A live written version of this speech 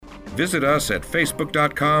Visit us at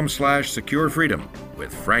facebook.com/securefreedom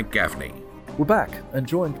with Frank Gaffney. We're back and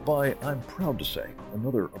joined by, I'm proud to say,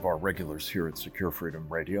 another of our regulars here at Secure Freedom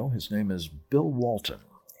Radio. His name is Bill Walton.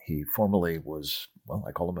 He formerly was, well,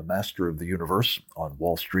 I call him a master of the universe on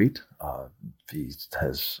Wall Street. He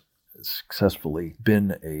has successfully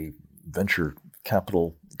been a venture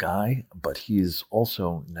capital guy, but he's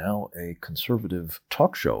also now a conservative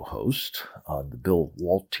talk show host on the Bill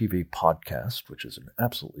Walt TV podcast, which is an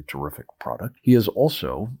absolutely terrific product. He is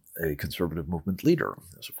also a conservative movement leader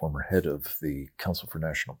as a former head of the Council for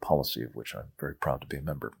National Policy, of which I'm very proud to be a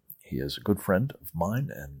member. He is a good friend of mine,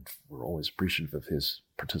 and we're always appreciative of his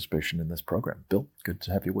participation in this program. Bill, good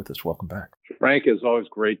to have you with us. Welcome back. Frank, it's always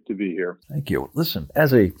great to be here. Thank you. Listen,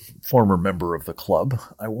 as a former member of the club,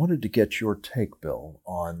 I wanted to get your take, Bill,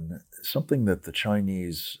 on something that the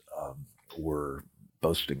Chinese were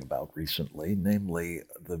boasting about recently, namely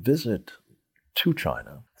the visit to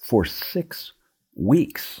China for 6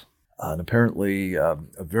 weeks, and apparently a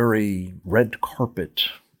very red carpet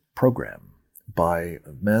program by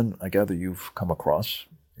men I gather you've come across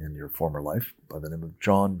in your former life by the name of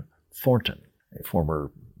John Thornton, a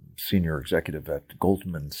former senior executive at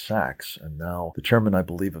Goldman Sachs, and now the chairman, I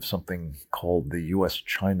believe, of something called the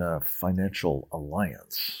U.S.-China Financial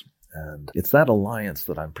Alliance. And it's that alliance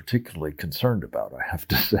that I'm particularly concerned about, I have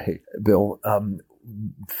to say. Bill,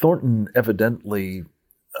 Thornton evidently,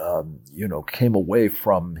 came away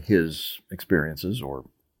from his experiences, or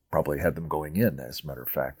probably had them going in, as a matter of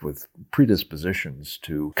fact, with predispositions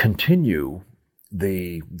to continue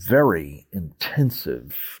the very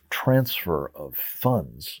intensive transfer of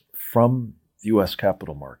funds from U.S.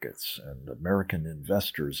 capital markets and American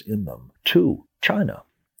investors in them to China,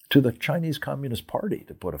 to the Chinese Communist Party,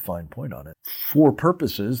 to put a fine point on it, for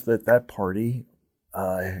purposes that party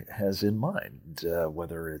has in mind,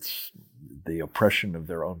 whether it's the oppression of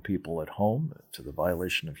their own people at home, to the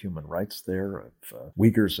violation of human rights there, of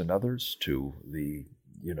Uyghurs and others, to the,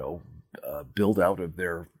 build out of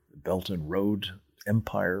their Belt and Road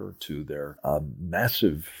empire, to their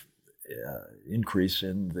massive increase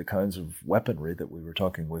in the kinds of weaponry that we were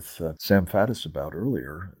talking with Sam Faddis about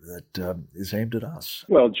earlier that is aimed at us.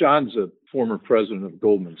 Well, John's a former president of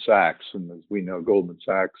Goldman Sachs, and as we know, Goldman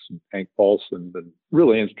Sachs and Hank Paulson have been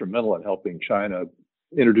really instrumental in helping China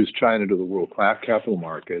introduce China to the world capital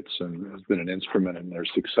markets, and has been an instrument in their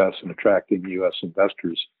success in attracting U.S.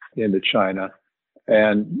 investors into China.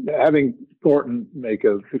 And having Thornton make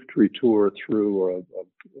a victory tour through, or a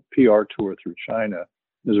PR tour through China,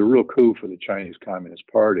 is a real coup for the Chinese Communist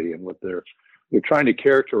Party. And what they're trying to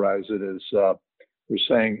characterize it as, they're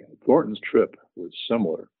saying Thornton's trip was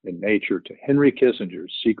similar in nature to Henry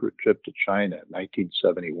Kissinger's secret trip to China in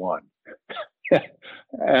 1971.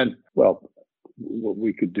 And, well,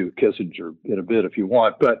 we could do Kissinger in a bit if you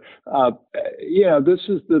want, but this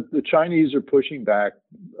is the Chinese are pushing back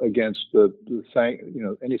against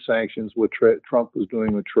any sanctions what Trump was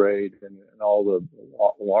doing with trade, and all the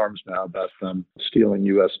alarms now about them stealing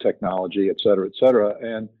U.S. technology, et cetera,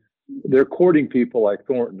 and they're courting people like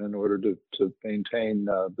Thornton in order to maintain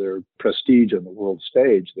their prestige on the world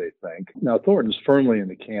stage, they think. Now, Thornton's firmly in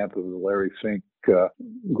the camp of the Larry Fink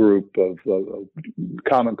group of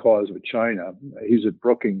Common Cause with China. He's at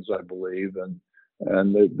Brookings, I believe, and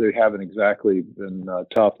they haven't exactly been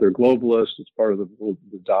tough. They're globalists. It's part of the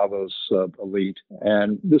Davos elite.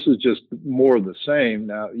 And this is just more of the same.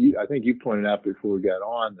 Now, I think you pointed out before we got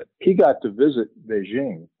on that he got to visit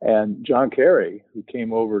Beijing. And John Kerry, who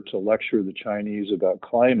came over to lecture the Chinese about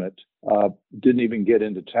climate, didn't even get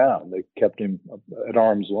into town. They kept him at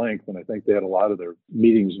arm's length, and I think they had a lot of their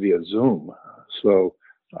meetings via Zoom. So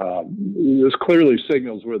this clearly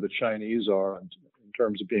signals where the Chinese are in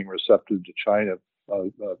terms of being receptive to China.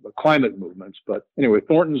 The climate movements. But anyway,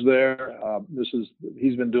 Thornton's there.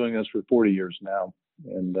 He's been doing this for 40 years now,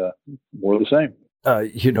 and more of the same. I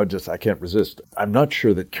can't resist. I'm not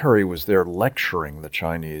sure that Kerry was there lecturing the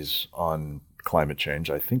Chinese on climate change.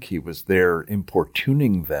 I think he was there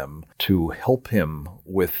importuning them to help him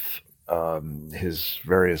with his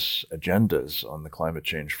various agendas on the climate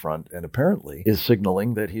change front, and apparently is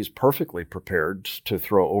signaling that he's perfectly prepared to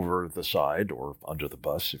throw over the side, or under the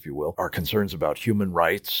bus, if you will, our concerns about human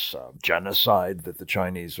rights, genocide that the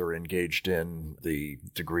Chinese are engaged in, the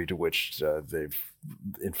degree to which they've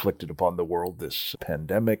inflicted upon the world this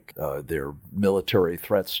pandemic, their military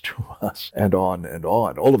threats to us, and on and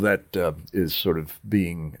on. All of that is sort of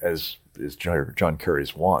being, as is John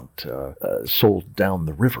Kerry's wont, sold down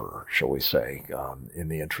the river, shall we say, in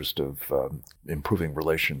the interest of improving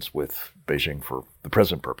relations with Beijing for the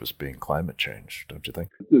present purpose being climate change, don't you think?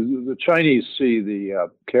 The the Chinese see the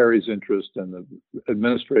Kerry's interest and the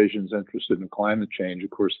administration's interest in climate change.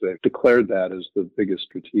 Of course, they've declared that as the biggest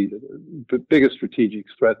strategic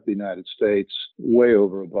threat to the United States, way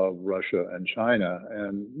over above Russia and China.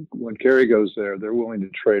 And when Kerry goes there, they're willing to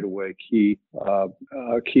trade away key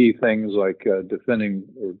things like defending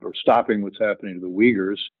or stopping what's happening to the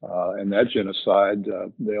Uyghurs and that genocide.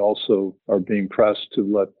 They also are being pressed to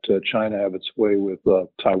let China have its way with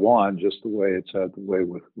Taiwan, just the way it's had the way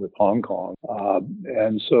with Hong Kong.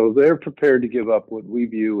 And so they're prepared to give up what we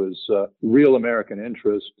view as real American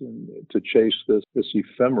interest to chase this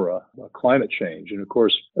ephemera, climate change. And of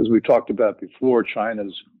course, as we talked about before,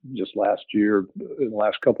 China's just last year, in the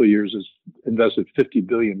last couple of years, has invested $50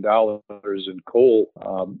 billion in coal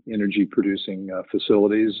energy producing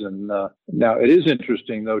facilities. And now it is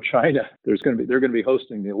interesting, though, China, they're going to be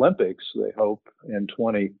hosting the Olympics, they hope, in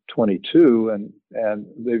 2022. And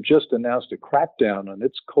they've just announced a crackdown on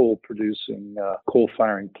its coal-producing,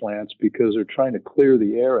 coal-firing plants because they're trying to clear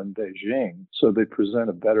the air in Beijing so they present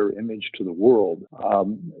a better image to the world.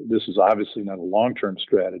 This is obviously not a long-term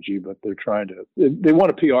strategy, but they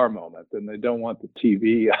want a PR moment, and they don't want the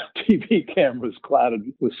TV cameras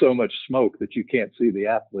clouded with so much smoke that you can't see the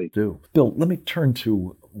athlete. Bill, let me turn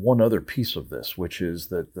to one other piece of this, which is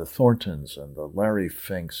that the Thorntons and the Larry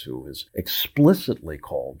Finks, who has explicitly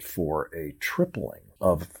called for a tripling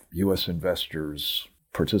of U.S. investors'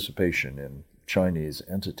 participation in Chinese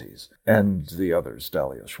entities, and the others,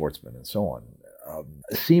 Dahlia Schwartzman and so on,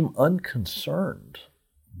 seem unconcerned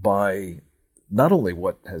by not only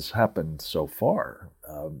what has happened so far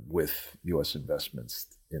with U.S. investments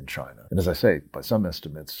in China. And as I say, by some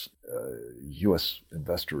estimates, U.S.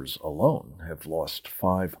 investors alone have lost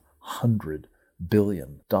 $500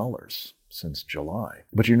 billion since July.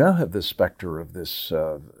 But you now have this specter of this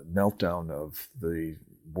meltdown of the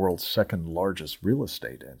world's second largest real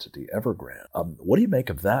estate entity, Evergrande. What do you make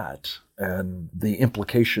of that and the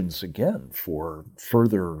implications, again, for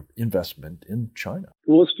further investment in China?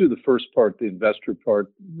 Well, let's do the first part, the investor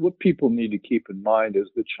part. What people need to keep in mind is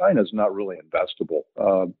that China is not really investable.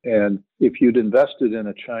 And if you'd invested in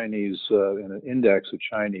in an index of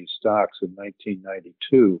Chinese stocks in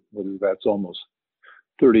 1992, whether that's almost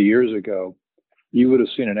 30 years ago, you would have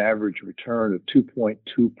seen an average return of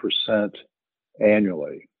 2.2%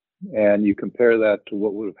 annually. And you compare that to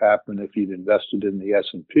what would have happened if you'd invested in the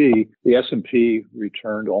S&P. The S&P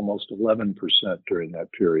returned almost 11% during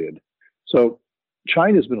that period. So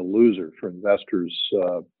China's been a loser for investors,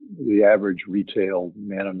 the average retail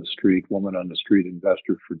man on the street, woman on the street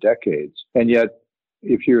investor for decades. And yet,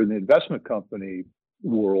 if you're in the investment company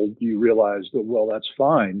world, you realize that, well, that's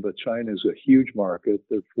fine, but China is a huge market.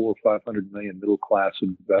 There are 400 or 500 million middle class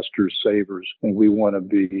investors, savers, and we want to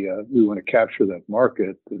capture that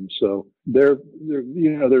market. And so there's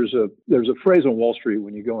a phrase on Wall Street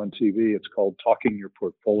when you go on TV, it's called talking your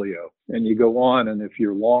portfolio. And you go on, and if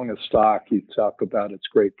you're long a stock, you talk about its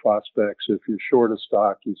great prospects. If you're short a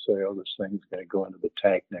stock, you say, oh, this thing's going to go into the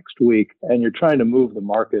tank next week. And you're trying to move the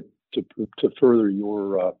market to further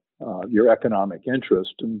your economic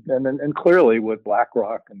interest. And clearly what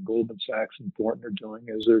BlackRock and Goldman Sachs and Thornton are doing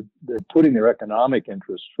is they're putting their economic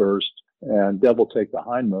interest first, and devil take the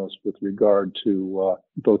hindmost with regard to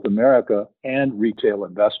both America and retail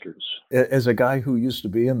investors. As a guy who used to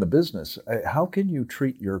be in the business, how can you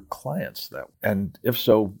treat your clients that way? And if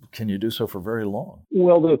so, can you do so for very long?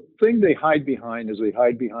 Well, the thing they hide behind is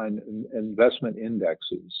investment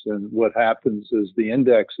indexes. And what happens is the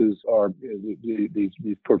indexes are,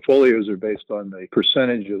 these portfolios are based on the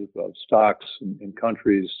percentage of stocks in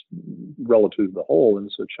countries relative to the whole.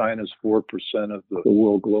 And so China's 4% of the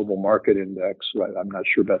world global market index, right? I'm not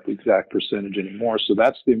sure about the exact percentage anymore. So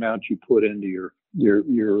that's the amount you put into your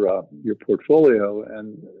portfolio,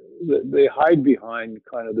 and they hide behind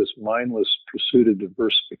kind of this mindless pursuit of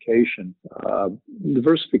diversification.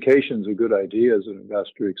 Diversification is a good idea as an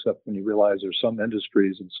investor, except when you realize there's some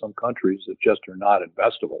industries in some countries that just are not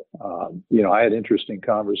investable. I had interesting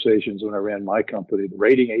conversations when I ran my company. The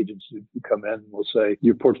rating agencies would come in and will say,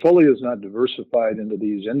 your portfolio is not diversified into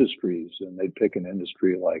these industries. And they'd pick an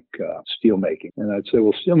industry like steelmaking. And I'd say,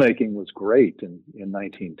 well, steelmaking was great in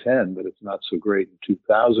 1910, but it's not so great in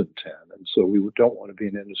 2010. And so we don't want to be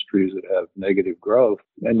in industries that have negative growth.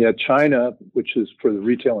 And yet China, which is for the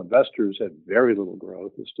retail investors, had very little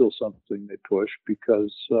growth, is still something they push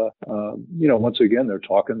because, once again, they're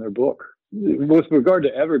talking their book. With regard to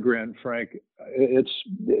Evergrande, Frank,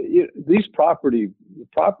 the property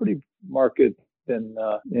market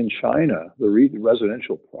in China, the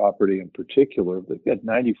residential property in particular, they've got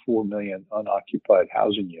 94 million unoccupied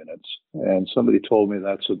housing units, and somebody told me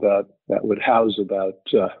that would house about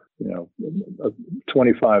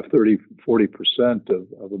 25, 30, 40%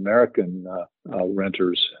 of American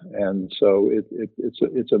renters. And so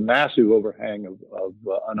it's a massive overhang of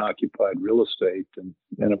unoccupied real estate. And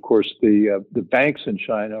of course, the banks in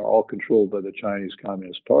China are all controlled by the Chinese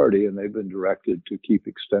Communist Party, and they've been directed to keep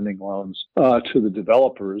extending loans to the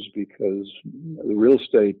developers because the real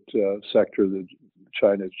estate sector,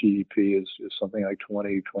 China's GDP is something like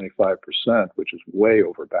 20, 25%, which is way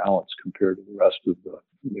overbalanced compared to the rest of the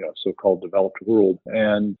so-called developed world.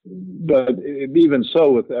 But even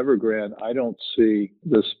so, with Evergrande, I don't see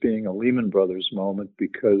this being a Lehman Brothers moment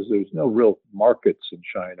because there's no real markets in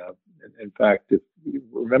China. In fact, if you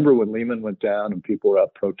remember when Lehman went down and people were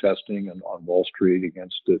out protesting on Wall Street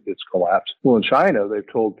against its collapse. Well, in China,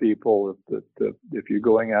 they've told people that if you're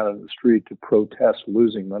going out on the street to protest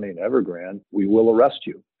losing money in Evergrande, we will arrest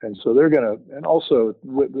you. And so they're going to, and also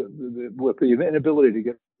with the inability to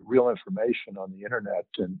get real information on the internet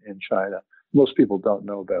in China, most people don't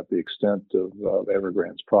know about the extent of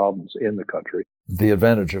Evergrande's problems in the country. The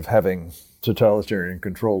advantage of having totalitarian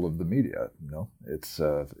control of the media, it's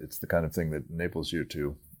the kind of thing that enables you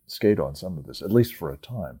to skate on some of this, at least for a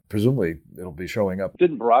time. Presumably, it'll be showing up.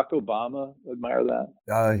 Didn't Barack Obama admire that?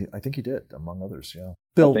 I think he did, among others. Yeah,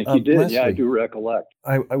 Bill. I think he did. Lastly, I do recollect.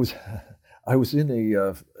 I was in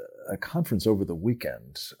a conference over the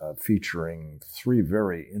weekend featuring three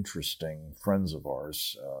very interesting friends of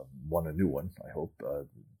ours, one a new one, I hope,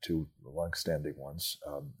 two longstanding ones,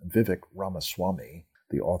 Vivek Ramaswamy,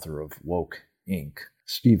 the author of Woke Inc.,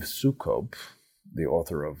 Steve Sukob, the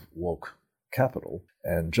author of Woke Capital,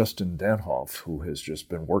 and Justin Danhoff, who has just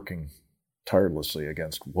been working tirelessly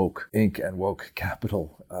against Woke Inc. and Woke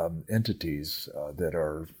Capital entities that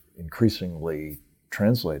are increasingly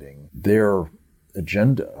translating their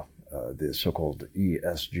agenda, the so-called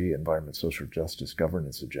ESG, Environment, Social Justice,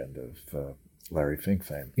 Governance agenda of Larry Fink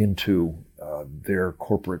fame, into their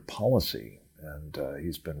corporate policy. And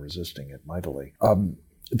he's been resisting it mightily.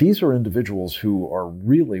 These are individuals who are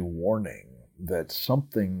really warning that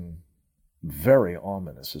something very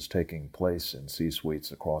ominous is taking place in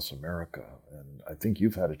C-suites across America. And I think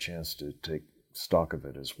you've had a chance to take stock of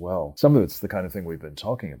it as well. Some of it's the kind of thing we've been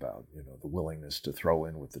talking about, the willingness to throw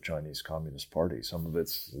in with the Chinese Communist Party. Some of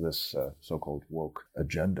it's this so-called woke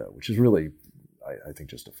agenda, which is really, I think,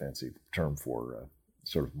 just a fancy term for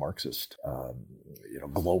sort of Marxist,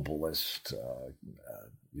 globalist,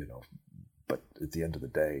 but at the end of the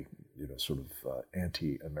day, sort of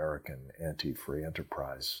anti-American, anti-free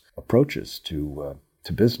enterprise approaches to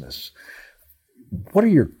business. What are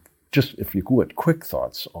your, just if you would, quick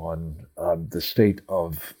thoughts on the state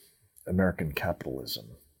of American capitalism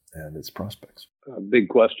and its prospects? Big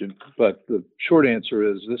question, but the short answer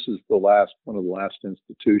is this is one of the last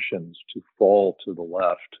institutions to fall to the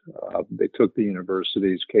left. They took the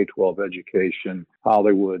universities, K-12 education,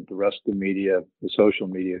 Hollywood, the rest of the media, the social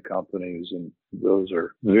media companies, and those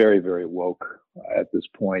are very, very woke at this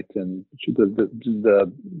point. And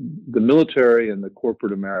the military and the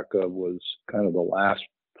corporate America was kind of the last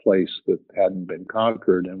place that hadn't been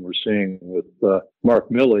conquered. And we're seeing with Mark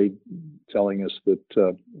Milley telling us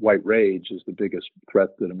that white rage is the biggest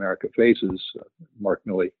threat that America faces. Mark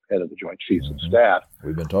Milley, head of the Joint Chiefs of Staff.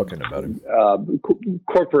 We've been talking about him.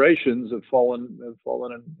 Corporations have fallen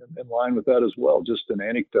in line with that as well. Just an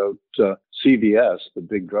anecdote, CVS, the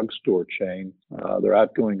big drugstore chain, their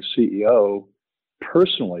outgoing CEO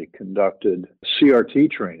personally conducted CRT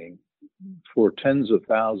training for tens of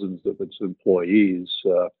thousands of its employees.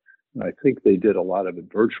 I think they did a lot of it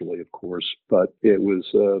virtually, of course, but it was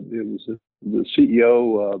the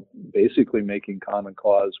CEO basically making common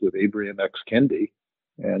cause with Abraham X. Kendi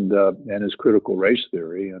and his critical race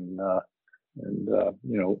theory and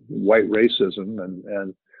white racism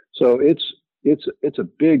and so it's a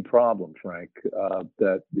big problem, Frank,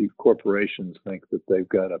 that the corporations think that they've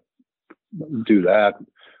got to do that.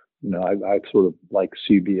 I sort of like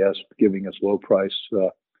CBS giving us low price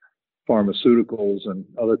pharmaceuticals and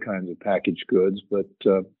other kinds of packaged goods, but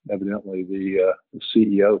evidently the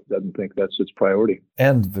CEO doesn't think that's its priority.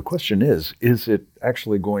 And the question is it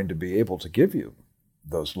actually going to be able to give you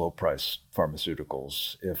those low price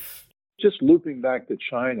pharmaceuticals if... Just looping back to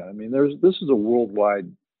China, I mean, this is a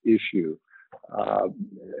worldwide issue.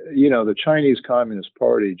 The Chinese Communist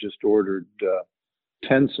Party just ordered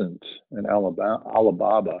Tencent and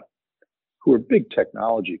Alibaba, who are big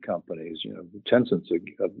technology companies. Tencent's a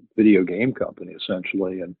video game company,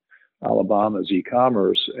 essentially, and Alibaba's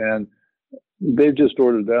e-commerce. And they've just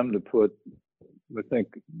ordered them to put, I think,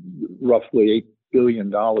 roughly $8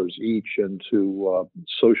 billion each into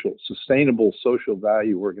sustainable social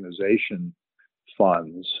value organization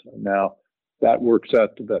funds. Now, That works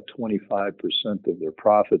out to about 25% of their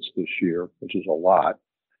profits this year, which is a lot.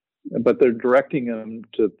 But they're directing them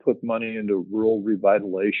to put money into rural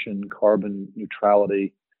revitalization, carbon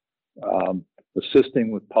neutrality,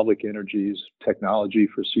 assisting with public energies, technology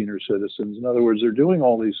for senior citizens. In other words, they're doing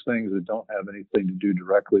all these things that don't have anything to do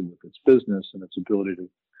directly with its business and its ability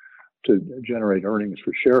to generate earnings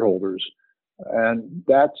for shareholders. And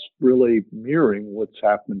that's really mirroring what's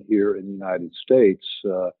happened here in the United States.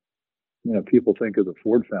 People think of the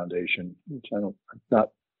Ford Foundation, which I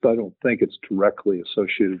don't think it's directly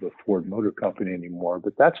associated with Ford Motor Company anymore,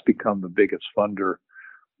 but that's become the biggest funder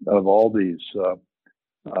of all these,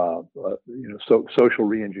 social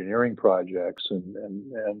reengineering projects. And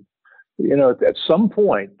at some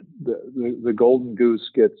point, the golden goose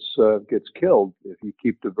gets killed if you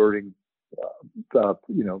keep diverting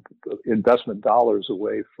investment dollars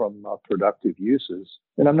away from productive uses.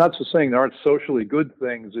 And I'm not just saying there aren't socially good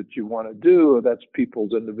things that you want to do. That's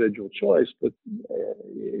people's individual choice. But,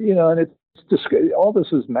 and it's just, all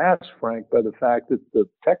this is masked, Frank, by the fact that the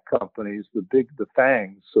tech companies, the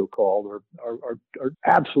FANGs, so-called, are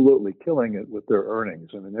absolutely killing it with their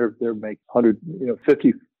earnings. I mean, they're making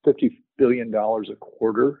 $50 billion a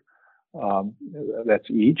quarter. That's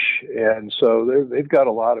each. And so they've got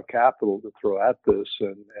a lot of capital to throw at this,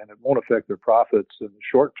 and it won't affect their profits in the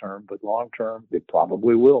short term, but long term, it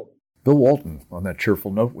probably will. Bill Walton, on that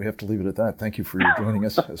cheerful note, we have to leave it at that. Thank you for joining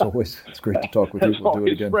us. As always, it's great to talk with you. We'll do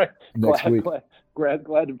it again next week. Glad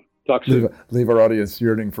to talk soon. Leave our audience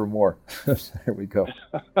yearning for more. There we go.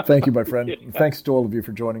 Thank you, my friend. Yeah. Thanks to all of you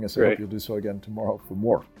for joining us. I hope you'll do so again tomorrow for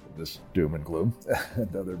more of this doom and gloom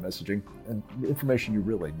and other messaging and information you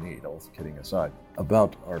really need, all kidding aside,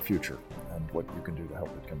 about our future and what you can do to help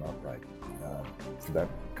it come out right. For that,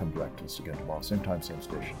 come back to us again tomorrow, same time, same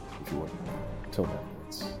station, if you would. Till then,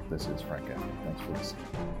 this is Frank Gaffney. Thanks for listening.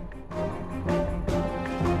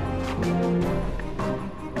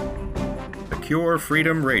 Secure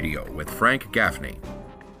Freedom Radio with Frank Gaffney.